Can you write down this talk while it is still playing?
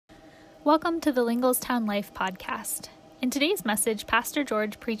Welcome to the Linglestown Life podcast. In today's message, Pastor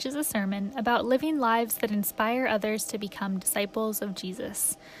George preaches a sermon about living lives that inspire others to become disciples of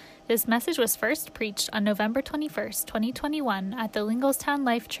Jesus. This message was first preached on November 21st, 2021 at the Linglestown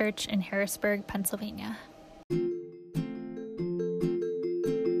Life Church in Harrisburg, Pennsylvania.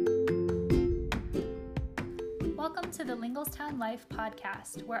 Welcome to the Linglestown Life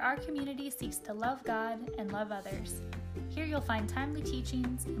podcast, where our community seeks to love God and love others. Here you'll find timely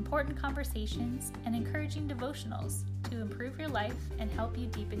teachings, important conversations, and encouraging devotionals to improve your life and help you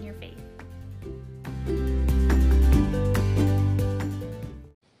deepen your faith.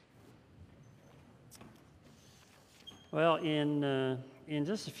 Well, in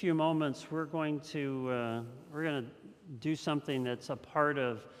just a few moments, we're going to do something that's a part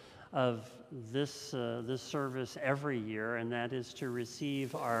of this service every year, and that is to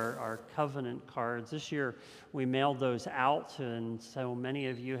receive our covenant cards. This year, we mailed those out, and so many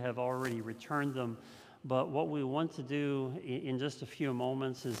of you have already returned them. But what we want to do in just a few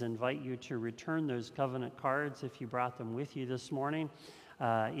moments is invite you to return those covenant cards if you brought them with you this morning.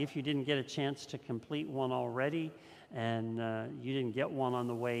 If you didn't get a chance to complete one already, and you didn't get one on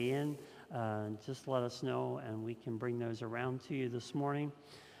the way in, just let us know, and we can bring those around to you this morning.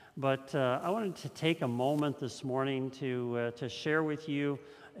 But I wanted to take a moment this morning to share with you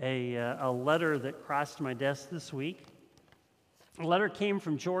a letter that crossed my desk this week. The letter came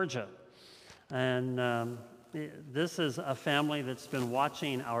from Georgia, and this is a family that's been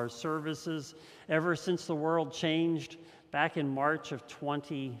watching our services ever since the world changed back in March of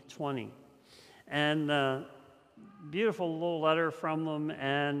 2020. And beautiful little letter from them,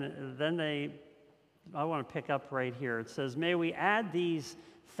 and then I want to pick up right here. It says, "May we add these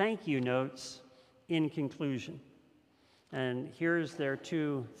thank you notes in conclusion." And here's their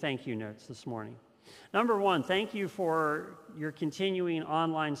two thank you notes this morning. Number one, thank you for your continuing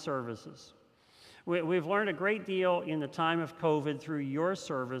online services. We've learned a great deal in the time of COVID through your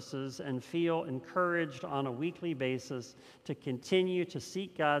services and feel encouraged on a weekly basis to continue to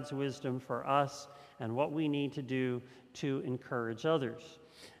seek God's wisdom for us and what we need to do to encourage others.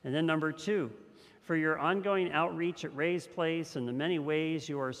 And then number two, for your ongoing outreach at Ray's Place and the many ways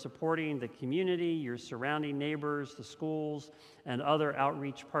you are supporting the community, your surrounding neighbors, the schools, and other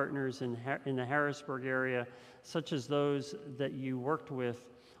outreach partners in the Harrisburg area, such as those that you worked with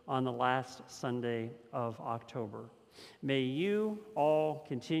on the last Sunday of October. May you all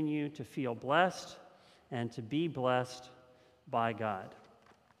continue to feel blessed and to be blessed by God.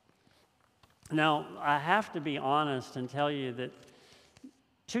 Now, I have to be honest and tell you that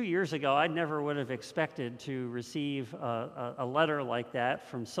 2 years ago, I never would have expected to receive a letter like that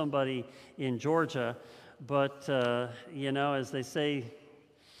from somebody in Georgia. But, as they say,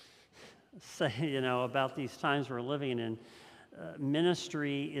 about these times we're living in,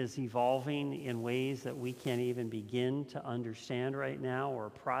 ministry is evolving in ways that we can't even begin to understand right now or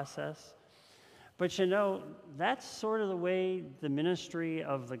process. But that's sort of the way the ministry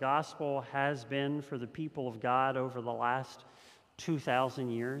of the gospel has been for the people of God over the last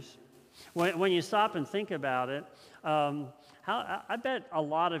 2,000 years. When you stop and think about it, I bet a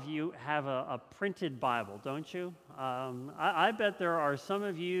lot of you have a printed Bible, don't you? I bet there are some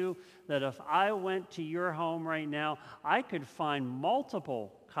of you that if I went to your home right now, I could find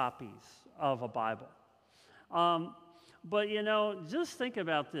multiple copies of a Bible. But just think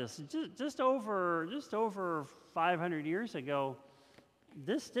about this. Just over 500 years ago,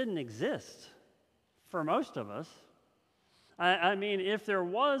 this didn't exist for most of us. I mean, if there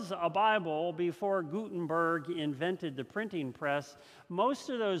was a Bible before Gutenberg invented the printing press, most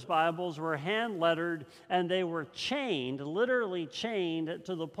of those Bibles were hand-lettered, and they were literally chained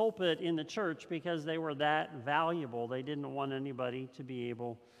to the pulpit in the church because they were that valuable. They didn't want anybody to be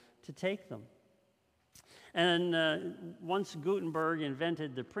able to take them. And once Gutenberg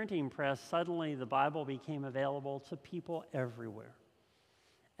invented the printing press, suddenly the Bible became available to people everywhere.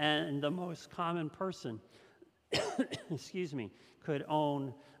 And the most common person could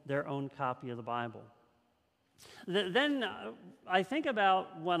own their own copy of the Bible. Then I think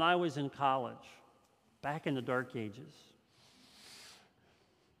about when I was in college, back in the dark ages.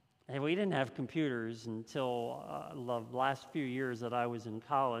 And we didn't have computers until the last few years that I was in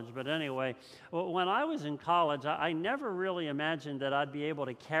college. But anyway, when I was in college, I never really imagined that I'd be able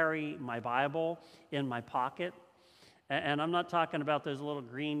to carry my Bible in my pocket. And I'm not talking about those little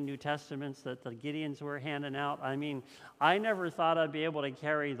green New Testaments that the Gideons were handing out. I mean, I never thought I'd be able to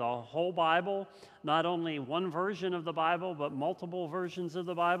carry the whole Bible, not only one version of the Bible, but multiple versions of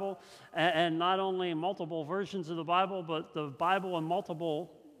the Bible. And not only multiple versions of the Bible, but the Bible in multiple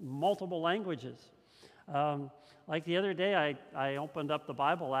languages. like the other day, I opened up the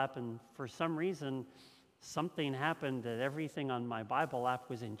Bible app, and for some reason, something happened that everything on my Bible app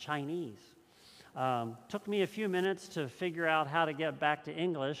was in Chinese. Took me a few minutes to figure out how to get back to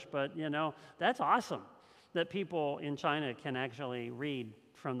English, but that's awesome that people in China can actually read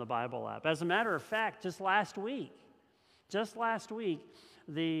from the Bible app. As a matter of fact, just last week,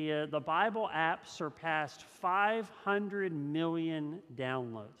 the Bible app surpassed 500 million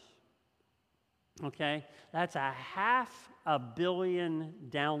downloads. Okay, that's 500 million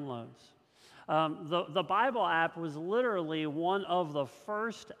downloads. The Bible app was literally one of the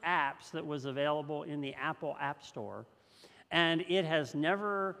first apps that was available in the Apple App Store, and it has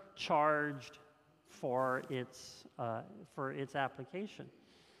never charged for its application.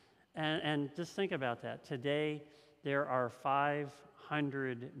 And just think about that. Today, there are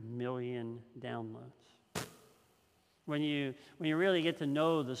 500 million downloads. When you really get to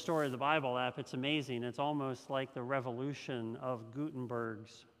know the story of the Bible app, it's amazing. It's almost like the revolution of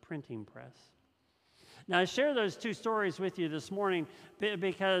Gutenberg's printing press. Now, I share those two stories with you this morning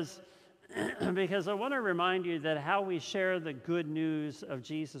because I want to remind you that how we share the good news of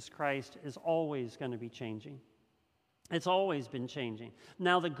Jesus Christ is always going to be changing. It's always been changing.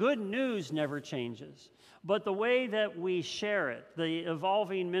 Now, the good news never changes, but the way that we share it, the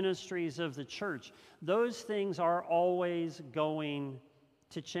evolving ministries of the church, those things are always going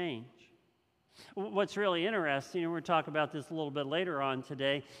to change. What's really interesting, and we'll talk about this a little bit later on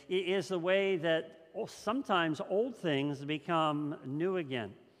today, is the way that sometimes old things become new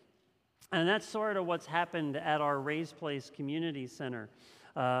again. And that's sort of what's happened at our Raised Place Community Center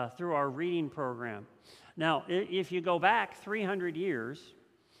through our reading program. Now, if you go back 300 years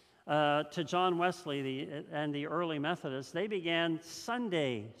to John Wesley and the early Methodists, they began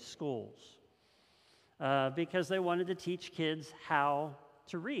Sunday schools because they wanted to teach kids how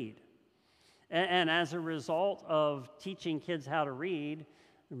to read. And as a result of teaching kids how to read,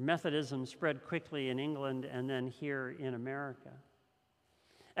 Methodism spread quickly in England and then here in America.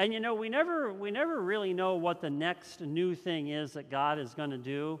 And we never really know what the next new thing is that God is going to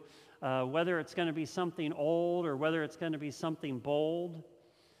do, whether it's going to be something old or whether it's going to be something bold.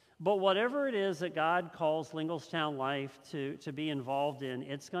 But whatever it is that God calls Lingelstown Life to be involved in,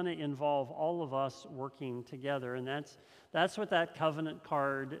 it's going to involve all of us working together. And that's what that covenant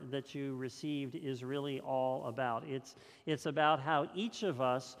card that you received is really all about. It's about how each of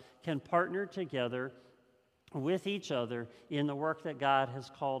us can partner together with each other in the work that God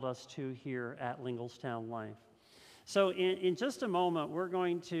has called us to here at Lingelstown Life. So in just a moment, we're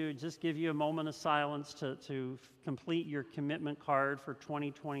going to just give you a moment of silence to complete your commitment card for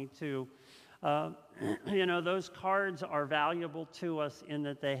 2022. Those cards are valuable to us in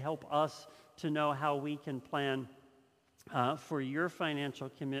that they help us to know how we can plan for your financial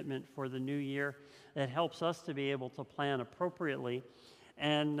commitment for the new year. It helps us to be able to plan appropriately.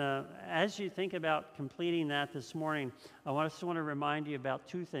 And as you think about completing that this morning, I just want to remind you about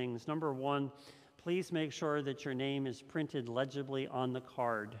two things. Number one, please make sure that your name is printed legibly on the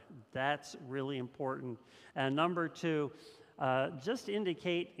card. That's really important. And number two, just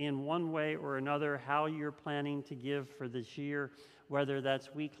indicate in one way or another how you're planning to give for this year, whether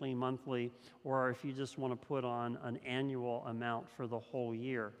that's weekly, monthly, or if you just want to put on an annual amount for the whole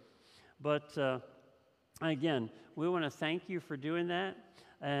year. But again, we want to thank you for doing that.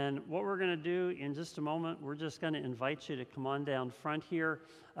 And what we're going to do in just a moment, we're just going to invite you to come on down front here.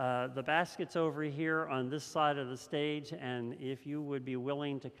 The basket's over here on this side of the stage, and if you would be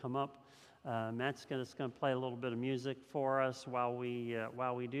willing to come up, Matt's going to play a little bit of music for us while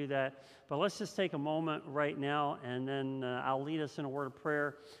we do that. But let's just take a moment right now, and then I'll lead us in a word of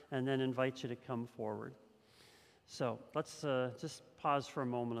prayer, and then invite you to come forward. So let's just pause for a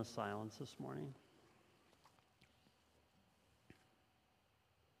moment of silence this morning.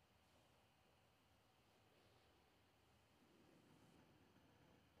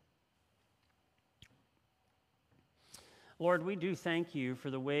 Lord, we do thank you for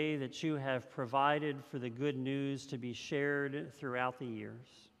the way that you have provided for the good news to be shared throughout the years.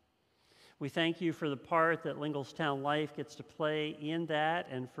 We thank you for the part that Lingelstown Life gets to play in that,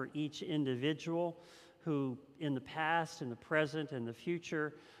 and for each individual who in the past, in the present, and the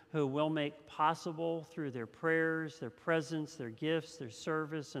future, who will make possible through their prayers, their presence, their gifts, their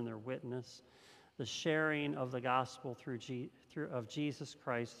service, and their witness, the sharing of the gospel of Jesus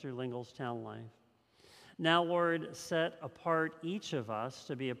Christ through Lingelstown Life. Now, Lord, set apart each of us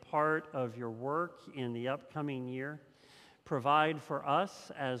to be a part of your work in the upcoming year. Provide for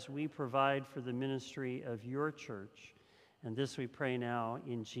us as we provide for the ministry of your church. And this we pray now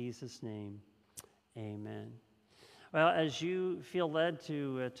in Jesus' name. Amen. Well, as you feel led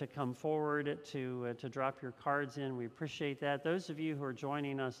to come forward to drop your cards in, we appreciate that. Those of you who are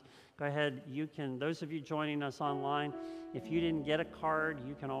joining us, go ahead. Those of you joining us online, if you didn't get a card,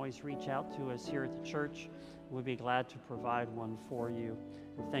 you can always reach out to us here at the church. We'd be glad to provide one for you.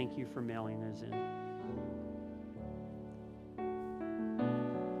 And thank you for mailing those in.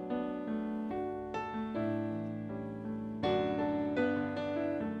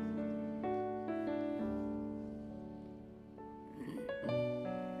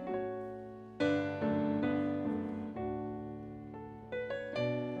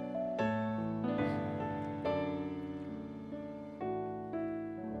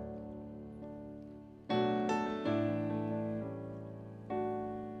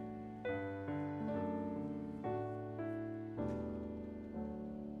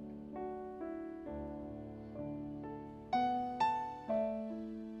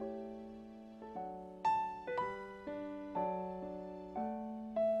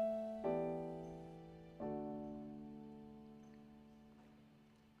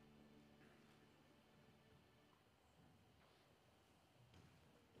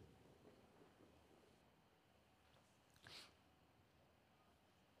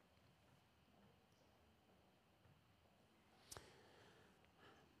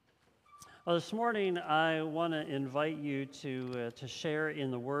 Well, this morning I want to invite you to share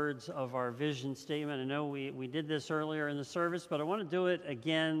in the words of our vision statement. I know we did this earlier in the service, but I want to do it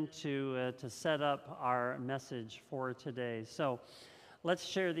again to set up our message for today. So let's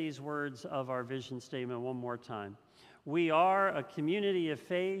share these words of our vision statement one more time. We are a community of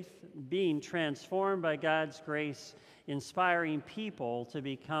faith being transformed by God's grace, inspiring people to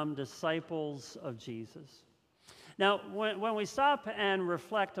become disciples of Jesus. Now, when we stop and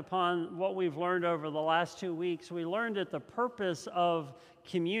reflect upon what we've learned over the last 2 weeks, we learned that the purpose of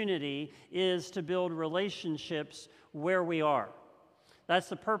community is to build relationships where we are. That's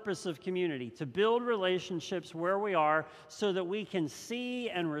the purpose of community, to build relationships where we are so that we can see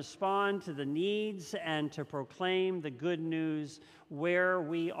and respond to the needs and to proclaim the good news where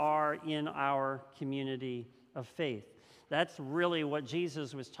we are in our community of faith. That's really what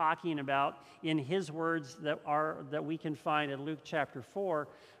Jesus was talking about in his words that we can find in Luke chapter 4,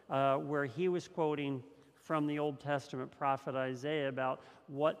 where he was quoting from the Old Testament prophet Isaiah about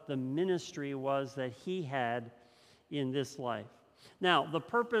what the ministry was that he had in this life. Now, the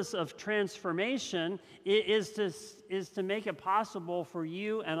purpose of transformation is to make it possible for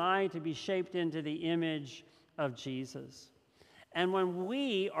you and I to be shaped into the image of Jesus. And when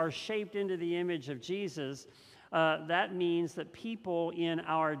we are shaped into the image of Jesus, that means that people in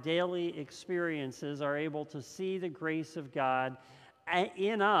our daily experiences are able to see the grace of God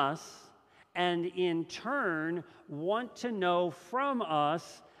in us and in turn want to know from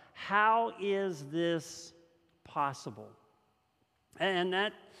us, how is this possible? And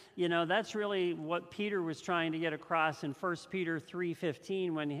that's really what Peter was trying to get across in 1 Peter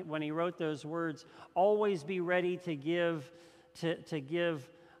 3:15 when he wrote those words, always be ready to give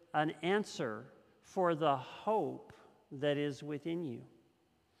an answer for the hope that is within you.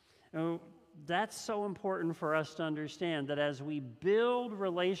 Now, that's so important for us to understand that as we build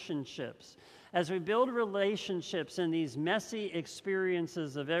relationships in these messy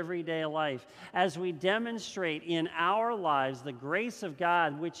experiences of everyday life, as we demonstrate in our lives the grace of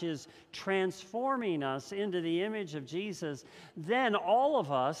God, which is transforming us into the image of Jesus, then all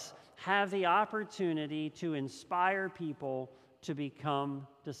of us have the opportunity to inspire people to become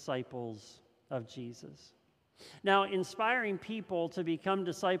disciples of Jesus. Now, inspiring people to become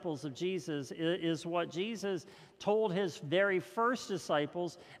disciples of Jesus is what Jesus told his very first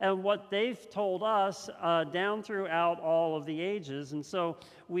disciples and what they've told us down throughout all of the ages. And so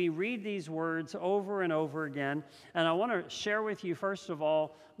we read these words over and over again. And I want to share with you, first of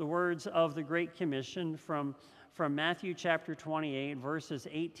all, the words of the Great Commission from Matthew chapter 28, verses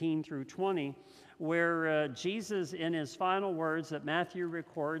 18 through 20, where Jesus, in his final words that Matthew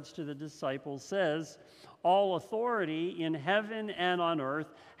records to the disciples, says, all authority in heaven and on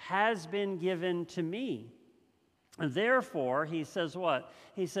earth has been given to me. Therefore, he says what?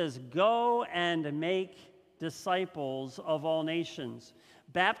 He says, go and make disciples of all nations,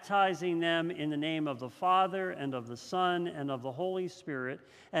 baptizing them in the name of the Father and of the Son and of the Holy Spirit,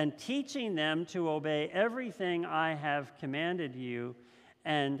 and teaching them to obey everything I have commanded you.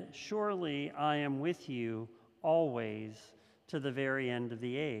 And surely I am with you always to the very end of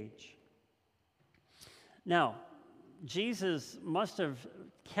the age. Now, Jesus must have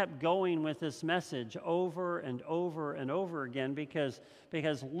kept going with this message over and over and over again because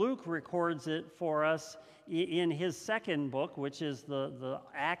Luke records it for us in his second book, which is the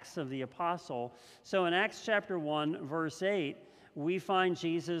Acts of the Apostle. So in Acts chapter 1, verse 8, we find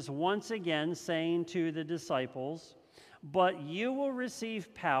Jesus once again saying to the disciples, "But you will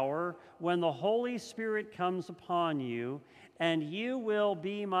receive power when the Holy Spirit comes upon you, and you will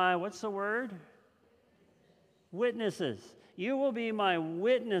be my," what's the word? Witnesses. "You will be my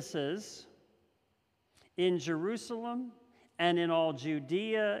witnesses in Jerusalem and in all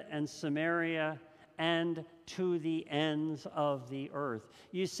Judea and Samaria and to the ends of the earth."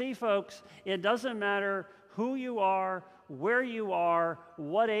 You see, folks, it doesn't matter who you are, where you are,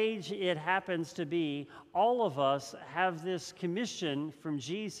 what age it happens to be. All of us have this commission from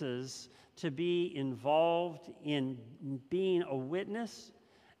Jesus to be involved in being a witness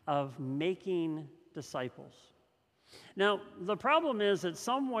of making disciples. Now, the problem is that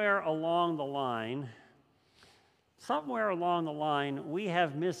somewhere along the line, we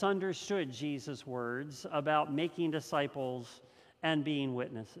have misunderstood Jesus' words about making disciples and being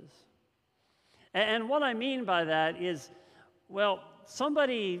witnesses. And what I mean by that is, well,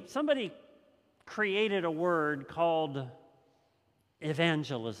 somebody created a word called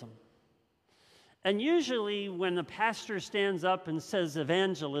evangelism. And usually when the pastor stands up and says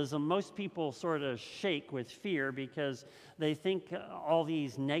evangelism, most people sort of shake with fear because they think all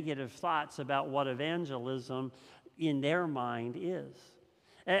these negative thoughts about what evangelism in their mind is.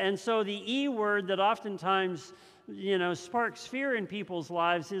 And so the E word that oftentimes, sparks fear in people's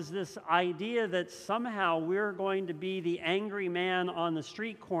lives is this idea that somehow we're going to be the angry man on the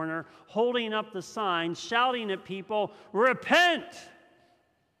street corner holding up the sign, shouting at people, "Repent!"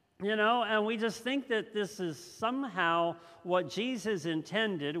 And we just think that this is somehow what Jesus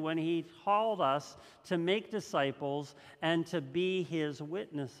intended when he called us to make disciples and to be his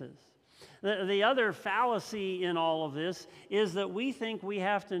witnesses. The other fallacy in all of this is that we think we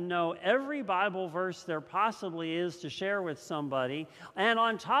have to know every Bible verse there possibly is to share with somebody, and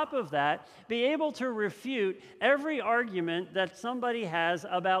on top of that, be able to refute every argument that somebody has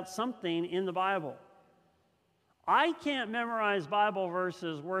about something in the Bible. I can't memorize Bible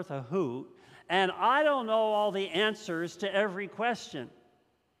verses worth a hoot, and I don't know all the answers to every question.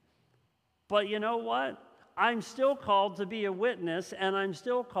 But you know what? I'm still called to be a witness, and I'm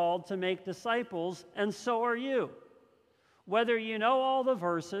still called to make disciples, and so are you. Whether you know all the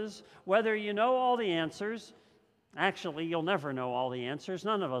verses, whether you know all the answers, actually, you'll never know all the answers.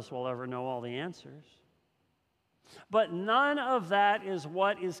 None of us will ever know all the answers. But none of that is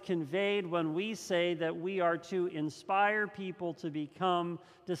what is conveyed when we say that we are to inspire people to become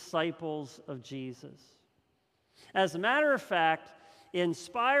disciples of Jesus. As a matter of fact,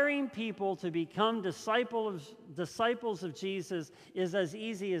 inspiring people to become disciples of Jesus is as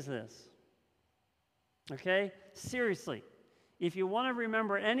easy as this. Okay? Seriously. If you want to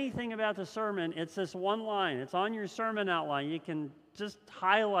remember anything about the sermon, it's this one line. It's on your sermon outline. You can just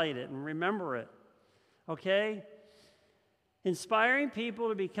highlight it and remember it. Okay? Inspiring people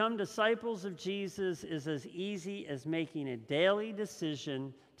to become disciples of Jesus is as easy as making a daily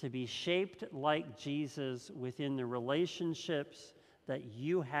decision to be shaped like Jesus within the relationships that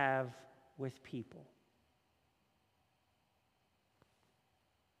you have with people.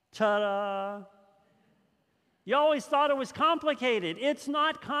 Ta-da! You always thought it was complicated. It's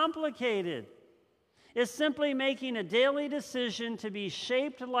not complicated. It's simply making a daily decision to be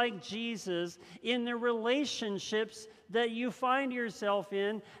shaped like Jesus in the relationships that you find yourself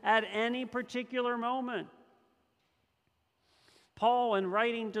in at any particular moment. Paul, in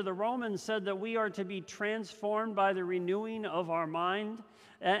writing to the Romans, said that we are to be transformed by the renewing of our mind.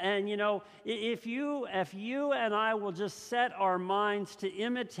 And if you and I will just set our minds to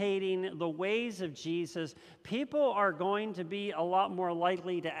imitating the ways of Jesus, people are going to be a lot more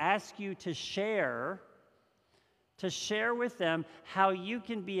likely to ask you to share with them how you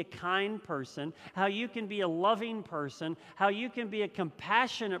can be a kind person, how you can be a loving person, how you can be a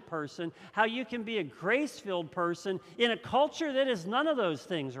compassionate person, how you can be a grace-filled person in a culture that is none of those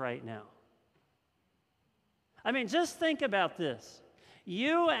things right now. I mean, just think about this.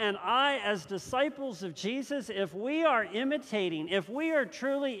 You and I, as disciples of Jesus, if we are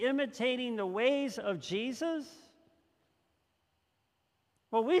truly imitating the ways of Jesus,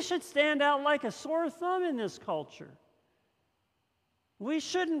 well, we should stand out like a sore thumb in this culture. We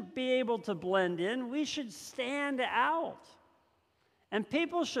shouldn't be able to blend in. We should stand out. And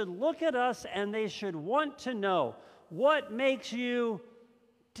people should look at us and they should want to know, what makes you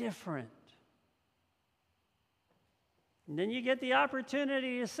different? And then you get the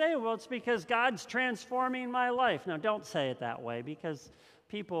opportunity to say, well, it's because God's transforming my life. Now, don't say it that way, because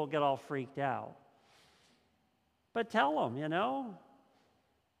people get all freaked out. But tell them,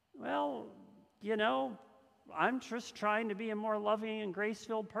 well, I'm just trying to be a more loving and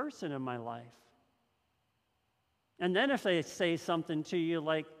grace-filled person in my life. And then if they say something to you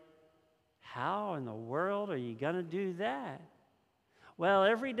like, how in the world are you going to do that? Well,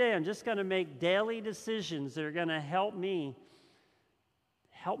 every day I'm just going to make daily decisions that are going to help me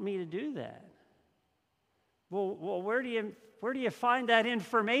to do that. Well, where do you find that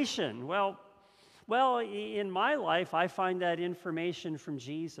information? Well, in my life, I find that information from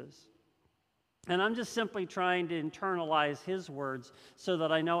Jesus. And I'm just simply trying to internalize his words so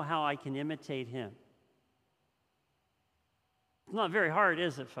that I know how I can imitate him. It's not very hard,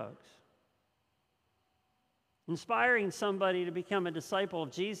 is it, folks? Inspiring somebody to become a disciple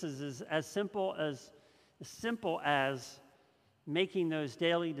of Jesus is as simple as making those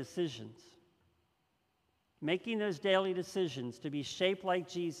daily decisions. Making those daily decisions to be shaped like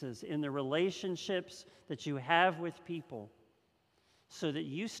Jesus in the relationships that you have with people so that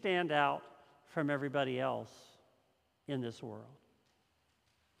you stand out from everybody else in this world.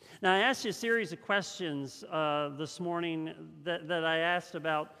 Now, I asked you a series of questions this morning that I asked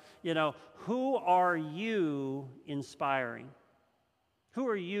about, who are you inspiring? Who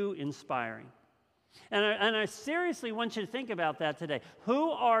are you inspiring? And I seriously want you to think about that today.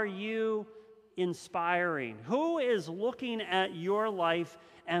 Who are you inspiring? Who is looking at your life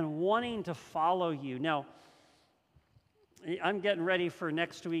and wanting to follow you? Now, I'm getting ready for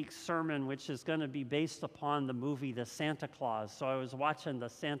next week's sermon, which is going to be based upon the movie The Santa Claus. So I was watching The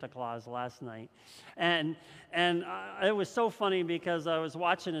Santa Claus last night. And it was so funny because I was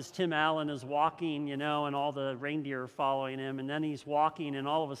watching as Tim Allen is walking, and all the reindeer are following him. And then he's walking, and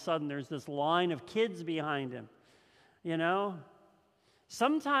all of a sudden there's this line of kids behind him,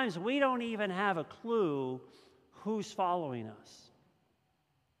 Sometimes we don't even have a clue who's following us.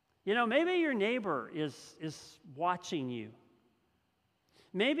 Maybe your neighbor is watching you.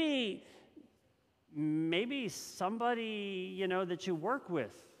 Maybe somebody, that you work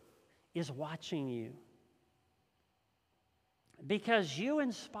with is watching you. Because you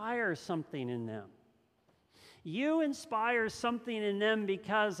inspire something in them. You inspire something in them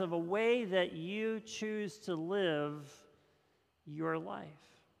because of a way that you choose to live your life.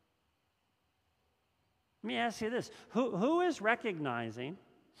 Let me ask you this. Who is recognizing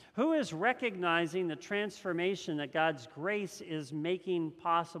the transformation that God's grace is making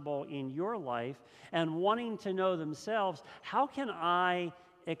possible in your life and wanting to know themselves, how can I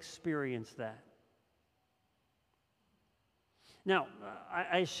experience that? Now,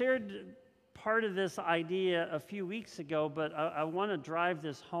 I shared part of this idea a few weeks ago, but I want to drive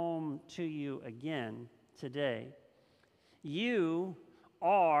this home to you again today. You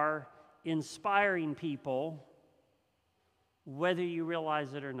are inspiring people, whether you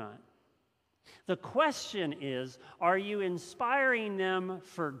realize it or not. The question is, are you inspiring them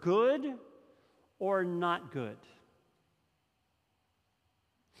for good or not good?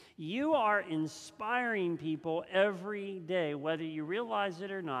 You are inspiring people every day, whether you realize it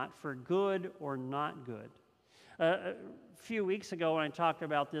or not, for good or not good. A few weeks ago when I talked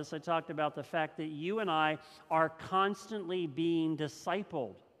about this, I talked about the fact that you and I are constantly being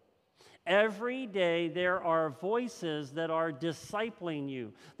discipled. Every day there are voices that are discipling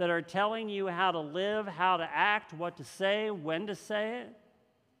you, that are telling you how to live, how to act, what to say, when to say it.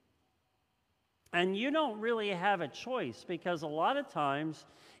 And you don't really have a choice because a lot of times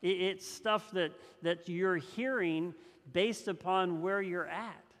it's stuff that you're hearing based upon where you're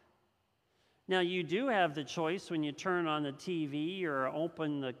at. Now, you do have the choice when you turn on the TV or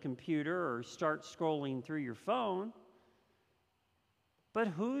open the computer or start scrolling through your phone. But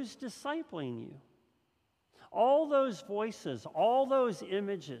who's discipling you? All those voices, all those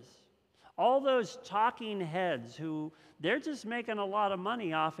images, all those talking heads who they're just making a lot of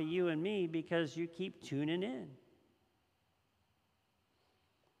money off of you and me because you keep tuning in.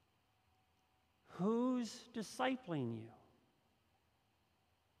 Who's discipling you?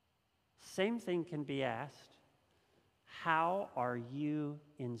 Same thing can be asked. How are you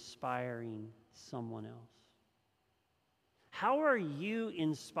inspiring someone else? How are you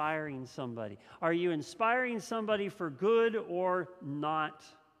inspiring somebody? Are you inspiring somebody for good or not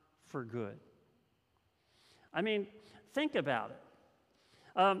for good? I mean, think about it.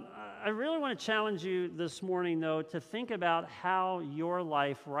 I really want to challenge you this morning, though, to think about how your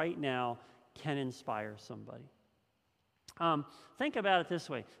life right now can inspire somebody. Think about it this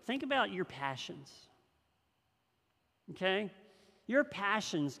way. Think about your passions. Okay? Your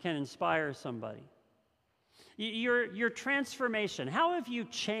passions can inspire somebody. Your transformation. How have you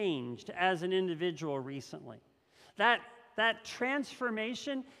changed as an individual recently? That that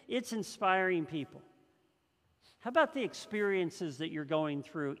transformation, it's inspiring people. How about the experiences that you're going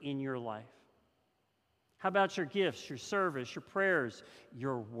through in your life? How about your gifts, your service, your prayers,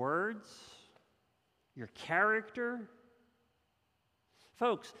 your words, your character?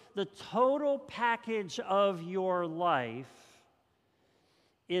 Folks, the total package of your life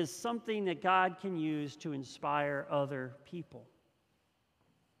is something that God can use to inspire other people.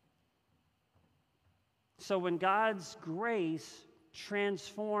 So when God's grace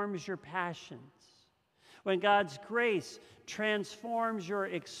transforms your passions, when God's grace transforms your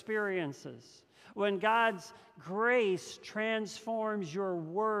experiences, when God's grace transforms your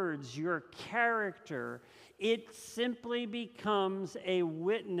words, your character, it simply becomes a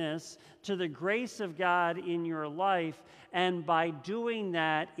witness to the grace of God in your life. And by doing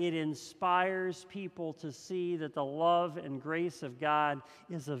that, it inspires people to see that the love and grace of God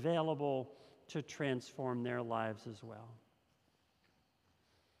is available to transform their lives as well.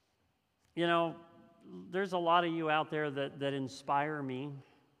 You know, there's a lot of you out there that inspire me.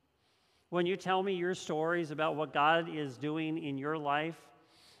 When you tell me your stories about what God is doing in your life,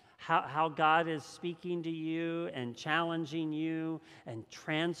 how God is speaking to you and challenging you and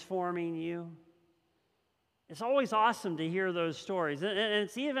transforming you, it's always awesome to hear those stories. And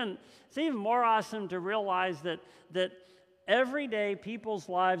it's even more awesome to realize that every day people's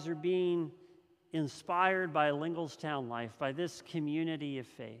lives are being inspired by Lingelstown Life, by this community of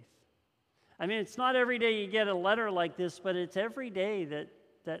faith. I mean, it's not every day you get a letter like this, but it's every day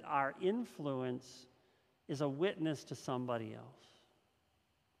that our influence is a witness to somebody else.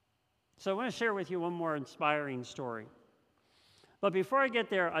 So I want to share with you one more inspiring story. But before I get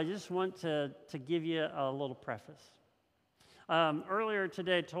there, I just want to give you a little preface. Earlier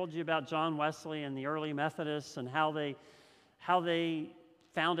today, I told you about John Wesley and the early Methodists and how they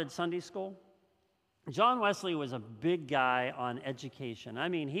founded Sunday school. John Wesley was a big guy on education. I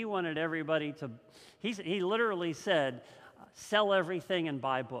mean, he wanted everybody to, he literally said, sell everything and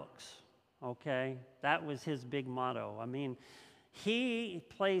buy books, okay? That was his big motto. I mean, he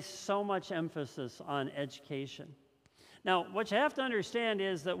placed so much emphasis on education. Now, what you have to understand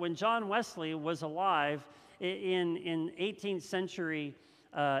is that when John Wesley was alive in 18th century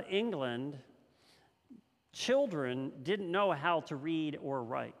England, children didn't know how to read or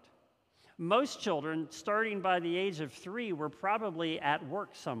write. Most children, starting by the age of 3, were probably at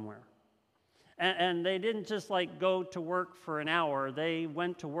work somewhere. And they didn't just like go to work for an hour. They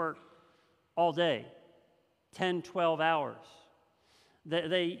went to work all day, 10, 12 hours.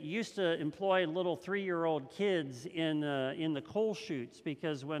 They used to employ little 3-year-old kids in the coal chutes,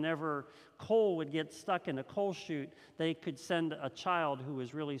 because whenever coal would get stuck in a coal chute, they could send a child who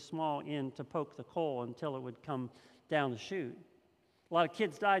was really small in to poke the coal until it would come down the chute. A lot of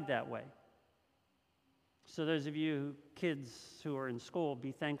kids died that way. So those of you kids who are in school,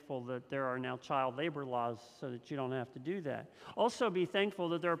 be thankful that there are now child labor laws so that you don't have to do that. Also be thankful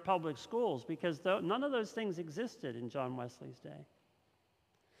that there are public schools, because none of those things existed in John Wesley's day.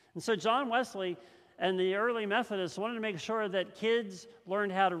 And so John Wesley and the early Methodists wanted to make sure that kids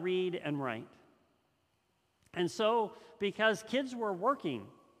learned how to read and write. And so, because kids were working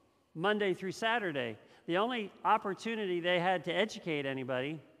Monday through Saturday, the only opportunity they had to educate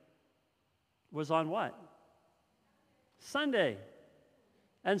anybody was on what? Sunday.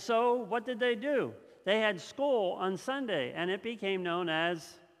 And so what did they do? They had school on Sunday, and it became known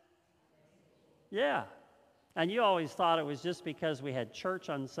as, yeah. And you always thought it was just because we had church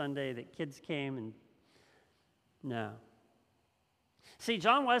on Sunday that kids came, and no. See,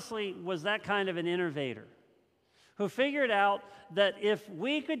 John Wesley was that kind of an innovator who figured out that if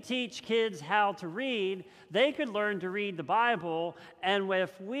we could teach kids how to read, they could learn to read the Bible, and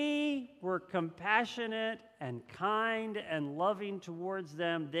if we were compassionate and kind and loving towards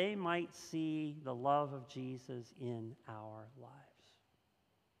them, they might see the love of Jesus in our lives.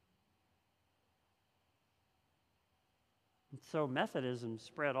 And so Methodism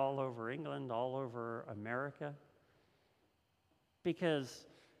spread all over England, all over America, because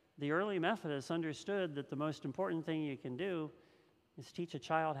the early Methodists understood that the most important thing you can do is teach a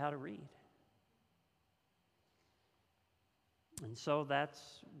child how to read. And so that's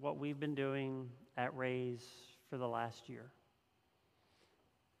what we've been doing at Raise for the last year.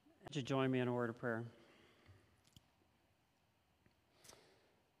 Would you join me in a word of prayer?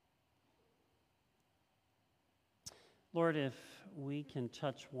 Lord, if we can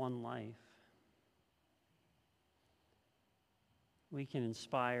touch one life, we can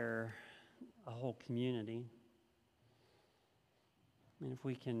inspire a whole community. And if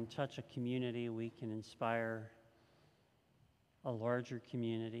we can touch a community, we can inspire a larger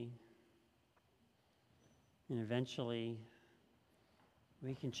community. And eventually,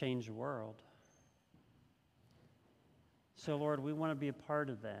 we can change the world. So, Lord, we want to be a part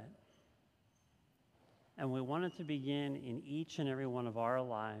of that. And we want it to begin in each and every one of our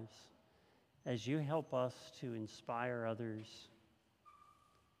lives as you help us to inspire others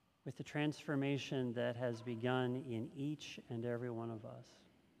with the transformation that has begun in each and every one of us.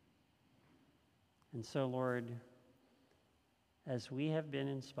 And so, Lord, as we have been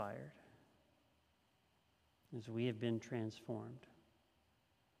inspired, as we have been transformed,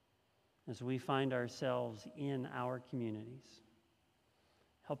 as we find ourselves in our communities,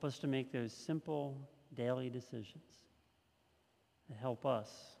 help us to make those simple daily decisions that help us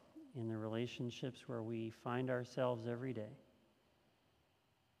in the relationships where we find ourselves every day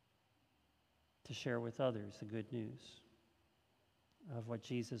to share with others the good news of what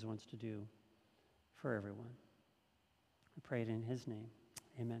Jesus wants to do for everyone. I pray it in his name.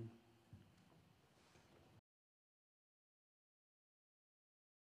 Amen.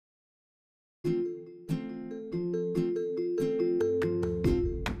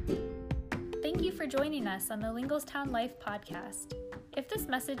 Thank you for joining us on the Linglestown Life podcast. If this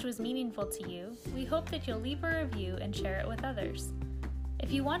message was meaningful to you, we hope that you'll leave a review and share it with others.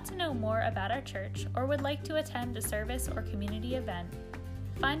 If you want to know more about our church or would like to attend a service or community event,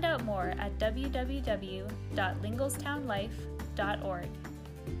 find out more at www.linglestownlife.org.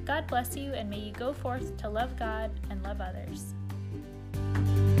 God bless you, and may you go forth to love God and love others.